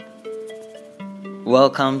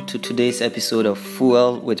Welcome to today's episode of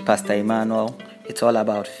Fuel with Pastor Emmanuel. It's all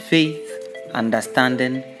about faith,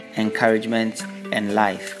 understanding, encouragement, and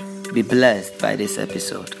life. Be blessed by this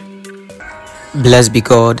episode. Blessed be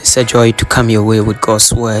God. It's a joy to come your way with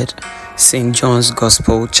God's word. St. John's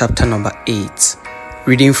Gospel, chapter number 8,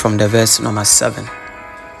 reading from the verse number 7.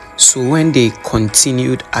 So when they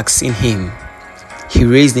continued asking him, he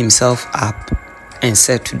raised himself up and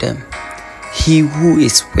said to them, "He who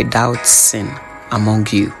is without sin among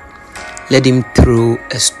you, let him throw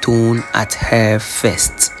a stone at her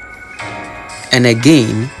first." And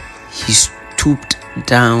again he stooped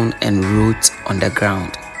down and wrote on the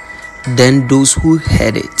ground. Then those who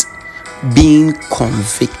heard it, being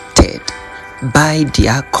convicted by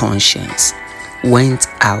their conscience, went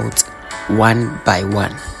out one by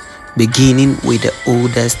one, beginning with the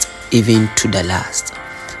oldest even to the last.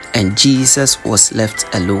 And Jesus was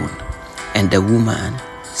left alone, and the woman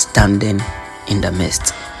standing in the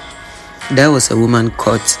midst. There was a woman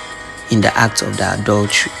caught in the act of the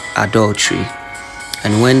adultery,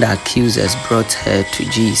 and when the accusers brought her to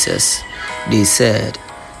Jesus, they said,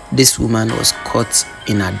 "This woman was caught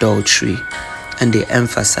in adultery," and they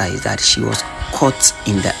emphasized that she was caught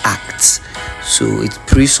in the act. So it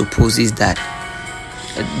presupposes that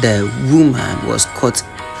the woman was caught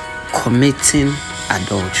committing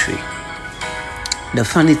adultery. The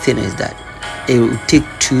funny thing is that it would take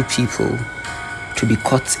two people to be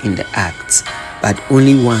caught in the act, but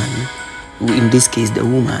only one, in this case the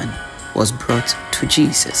woman, was brought to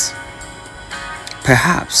Jesus.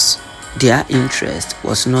 Perhaps their interest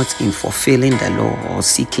was not in fulfilling the law or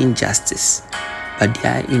seeking justice, but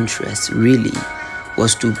their interest really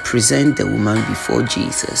was to present the woman before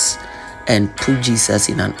Jesus and put Jesus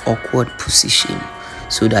in an awkward position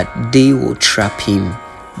so that they will trap him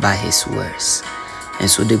by his words. And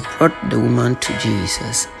so they brought the woman to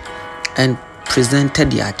Jesus and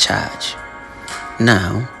presented their charge.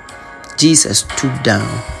 Now, Jesus stooped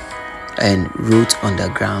down and wrote on the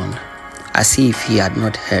ground as if he had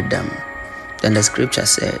not heard them. Then the scripture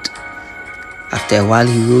said, after a while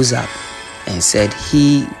he rose up and said,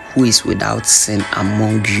 "He who is without sin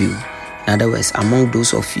among you," in other words, among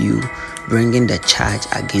those of you bringing the charge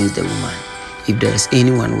against the woman, if there is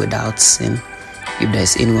anyone without sin, if there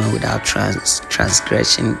is anyone without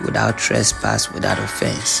transgression, without trespass, without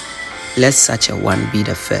offense, let such a one be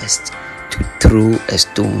the first to throw a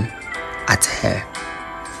stone at her.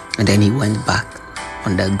 And then he went back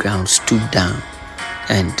on the ground, stooped down,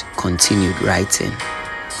 and continued writing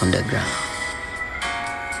on the ground.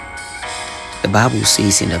 The Bible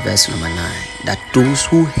says in the verse number 9 that those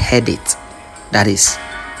who heard it, that is,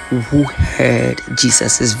 who heard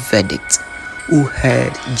Jesus' verdict, who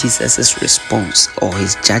heard Jesus' response or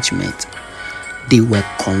his judgment, they were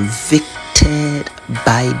convicted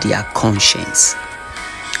by their conscience.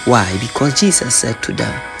 Why? Because Jesus said to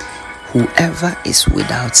them, whoever is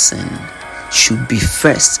without sin should be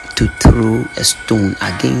first to throw a stone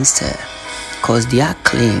against her. Because their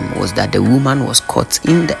claim was that the woman was caught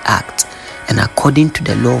in the act, and according to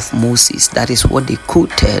the law of Moses, that is what they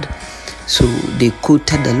quoted. So they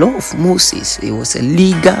quoted the law of Moses. It was a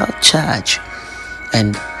legal charge,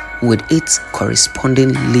 and with its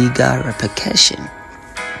corresponding legal repercussion.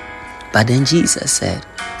 But then Jesus said,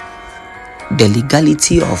 the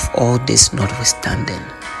legality of all this notwithstanding,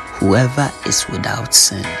 whoever is without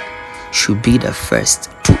sin should be the first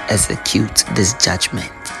to execute this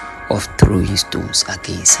judgment of throwing stones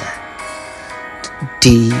against her.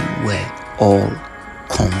 They were all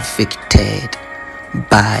convicted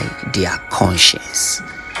by their conscience.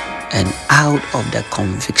 And out of the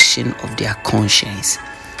conviction of their conscience,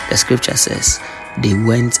 the scripture says, they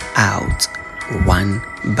went out one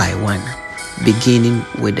by one, beginning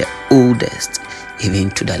with the oldest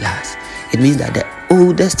even to the last. It means that the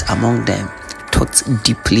oldest among them thought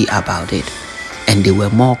deeply about it, and they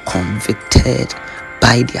were more convicted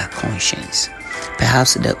by their conscience.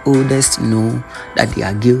 Perhaps the oldest know that they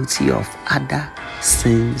are guilty of other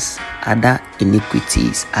sins, other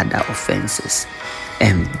iniquities, other offenses,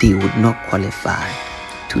 and they would not qualify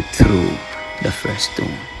to throw the first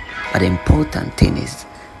stone. But the important thing is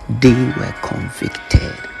they were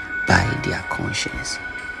convicted by their conscience.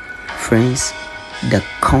 Friends, the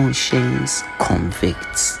conscience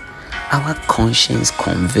convicts. Our conscience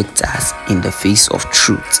convicts us in the face of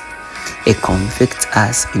truth. It convicts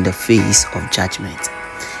us in the face of judgment.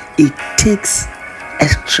 It takes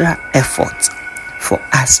extra effort for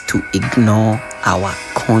us to ignore our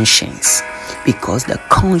conscience, because the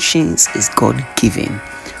conscience is God-given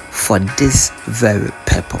for this very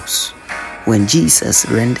purpose. When Jesus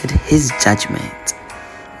rendered his judgment,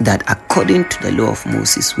 that according to the law of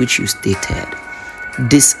Moses, which you stated,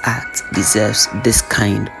 This act deserves this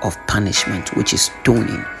kind of punishment, which is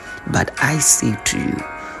stoning. But I say to you,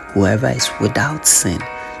 whoever is without sin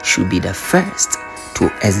should be the first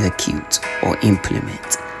to execute or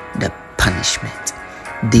implement the punishment.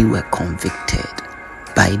 They were convicted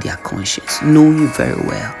by their conscience, knowing very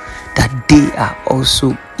well that they are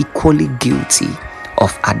also equally guilty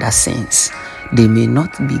of other sins. They may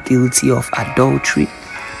not be guilty of adultery,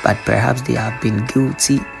 but perhaps they have been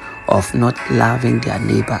guilty of not loving their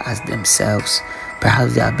neighbor as themselves.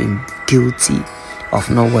 Perhaps they have been guilty of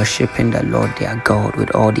not worshiping the Lord their God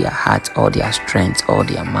with all their heart, all their strength, all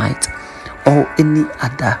their might, or any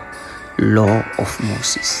other law of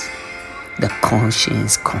Moses. The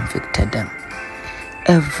conscience convicted them.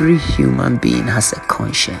 Every human being has a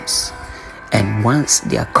conscience, and once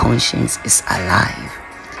their conscience is alive,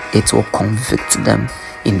 it will convict them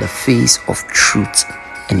in the face of truth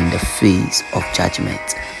and in the face of judgment.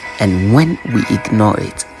 And when we ignore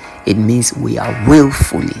it, it means we are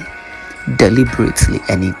willfully, deliberately,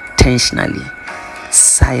 and intentionally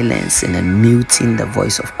silencing and muting the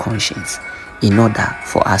voice of conscience in order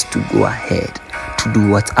for us to go ahead to do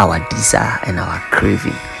what our desire and our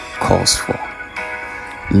craving calls for.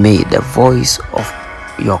 May the voice of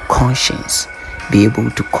your conscience be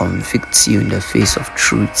able to convict you in the face of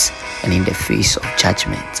truth and in the face of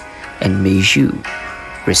judgment. And may you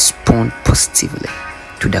respond positively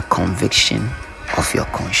to the conviction of your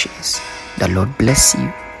conscience. The Lord bless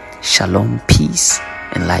you. Shalom, peace,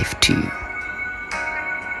 and life to you.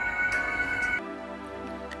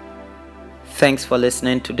 Thanks for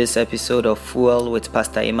listening to this episode of Fuel with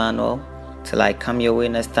Pastor Emmanuel. Till I come your way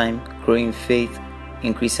next time, grow in faith,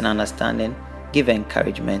 increase in understanding, give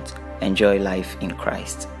encouragement, enjoy life in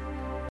Christ.